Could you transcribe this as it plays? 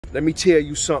Let me tell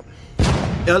you something.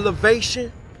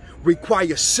 Elevation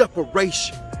requires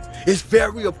separation. It's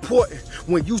very important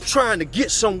when you trying to get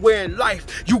somewhere in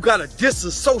life, you gotta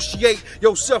disassociate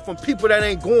yourself from people that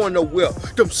ain't going nowhere.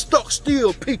 Them stuck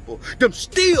still people. Them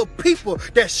still people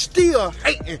that still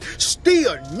hating,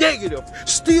 still negative,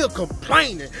 still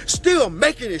complaining, still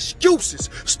making excuses,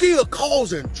 still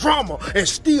causing drama, and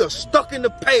still stuck in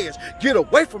the past. Get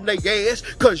away from their ass,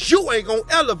 cause you ain't gonna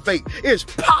elevate. It's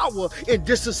power in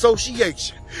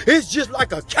disassociation. It's just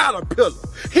like a caterpillar.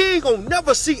 He ain't gonna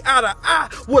never see eye to eye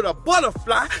with a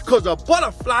butterfly, cause a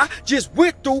butterfly just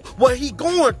went through what he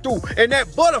going through, and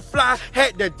that butterfly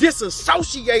had to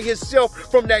disassociate himself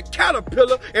from that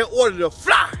caterpillar in order to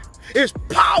fly. It's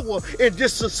power in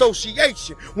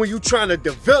disassociation when you trying to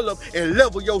develop and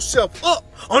level yourself up.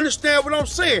 Understand what I'm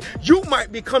saying? You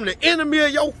might become the enemy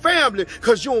of your family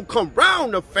because you don't come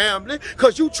around the family,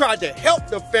 because you tried to help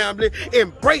the family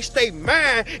embrace their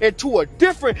mind into a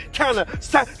different kind of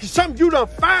something you done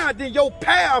find in your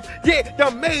path that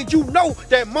done made you know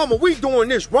that, mama, we doing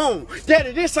this wrong.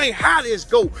 Daddy, this ain't how this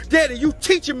go. Daddy, you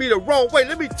teaching me the wrong way.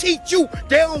 Let me teach you.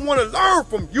 They don't want to learn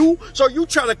from you, so you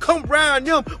trying to come around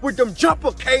them with them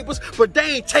jumper cables, but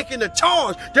they ain't taking the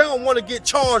charge. They don't want to get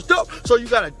charged up, so you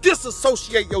got to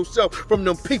disassociate yourself from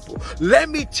them people. Let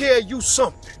me tell you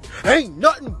something. Ain't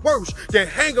nothing worse than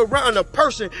hang around a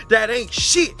person that ain't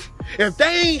shit. If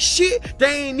they ain't shit,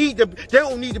 they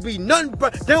don't need to be nothing,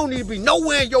 but they don't need to be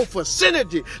nowhere in your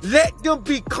vicinity. Let them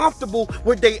be comfortable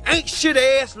with they ain't shit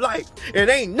ass life. It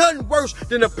ain't nothing worse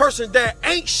than a person that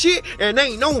ain't shit and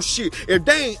ain't on shit. If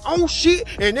they ain't on shit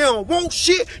and they don't want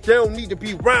shit, they don't need to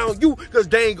be around you, because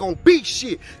they ain't gonna be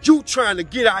shit. You trying to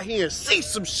get out here and see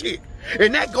some shit.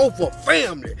 And that go for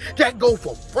family, that go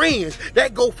for friends,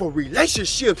 that go for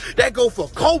relationships, that go for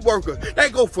co-workers,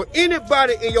 that go for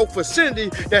anybody in your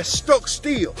vicinity that's stuck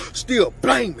still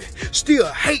blaming, still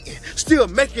hating, still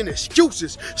making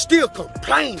excuses, still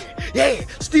complaining, yeah,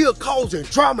 still causing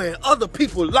drama in other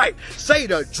people's life. Say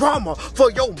the drama for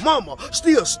your mama,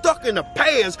 still stuck in the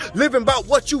past, living about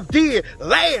what you did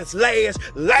last year.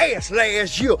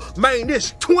 Man,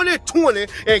 this 2020,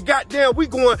 and goddamn, we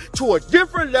going to a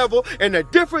different level. In a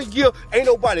different year, ain't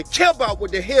nobody care about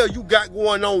what the hell you got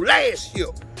going on last year.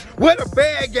 Where the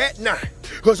bag at now?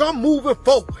 Cause I'm moving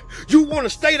forward. You wanna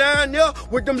stay down there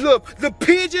with them little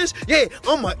pigeons? Yeah,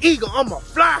 I'm an eagle. I'ma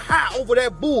fly high over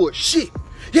that bullshit.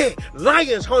 Yeah,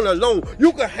 lions hunt alone.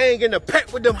 You can hang in the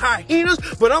pack with them hyenas,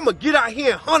 but I'ma get out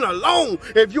here and hunt alone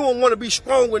if you don't want to be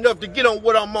strong enough to get on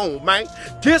what I'm on, man.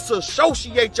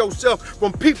 Disassociate yourself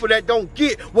from people that don't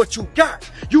get what you got.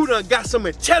 You done got some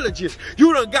intelligence.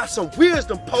 You done got some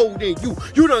wisdom poured in you.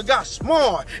 You done got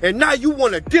smart, and now you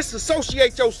want to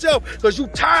disassociate yourself because you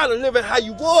tired of living how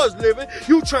you was living.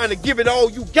 You trying to give it all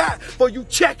you got before you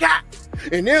check out.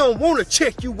 And they don't want to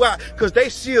check you out because they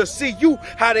still see you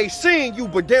how they seeing you,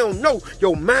 but they don't know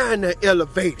your mind are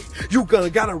elevated. You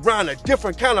gonna got around a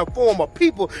different kind of form of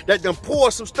people that done pour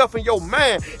some stuff in your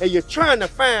mind, and you're trying to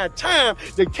find time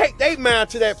to take their mind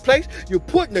to that place. You're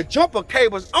putting the jumper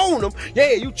cables on them.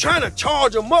 Yeah, you trying to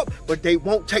charge them up, but they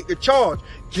won't take the charge.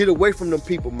 Get away from them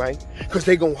people, man, because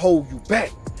they gonna hold you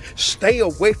back. Stay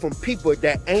away from people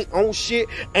that ain't on shit,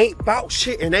 ain't about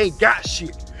shit, and ain't got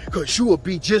shit, because you will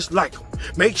be just like them.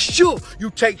 Make sure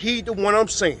you take heed to what I'm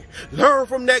saying. Learn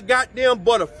from that goddamn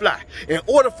butterfly. In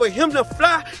order for him to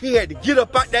fly, he had to get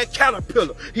up out that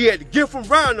caterpillar. He had to get from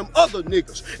around them other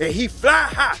niggas. And he fly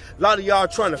high. A lot of y'all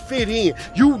trying to fit in.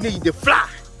 You need to fly.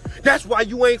 That's why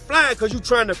you ain't flying, because you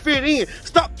trying to fit in.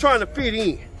 Stop trying to fit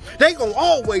in. They gonna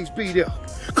always be there.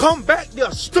 Come back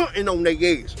there stunting on their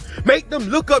ass. Make them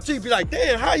look up to you, be like,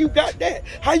 damn, how you got that?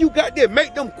 How you got that?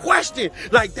 Make them question,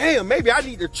 like, damn, maybe I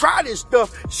need to try this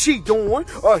stuff she doing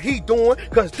or he doing,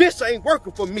 because this ain't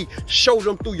working for me. Show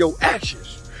them through your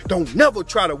actions. Don't never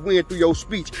try to win through your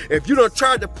speech. If you done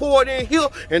tried to pour it in here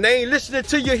and they ain't listening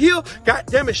to you here,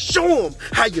 goddamn it, show them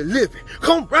how you living.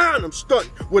 Come round them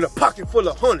stunting with a pocket full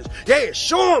of hundreds. Yeah,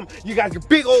 show them you got your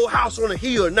big old house on the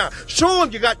hill now. Show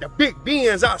them you got the big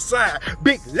Benz outside,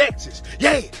 big Lexus.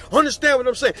 Yeah, understand what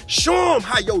I'm saying? Show them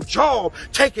how your job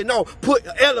taking off,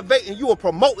 elevating you and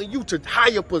promoting you to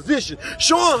higher positions.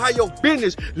 Show them how your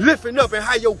business lifting up and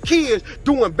how your kids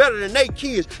doing better than they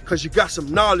kids, because you got some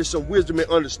knowledge, some wisdom, and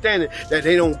understanding that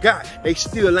they don't got. They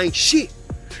still ain't shit.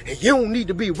 And you don't need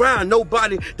to be around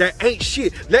nobody that ain't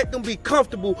shit. Let them be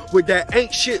comfortable with that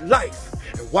ain't shit life.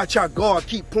 And watch how God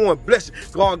keep pouring blessings.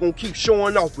 God gonna keep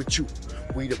showing off with you.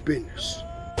 We the business.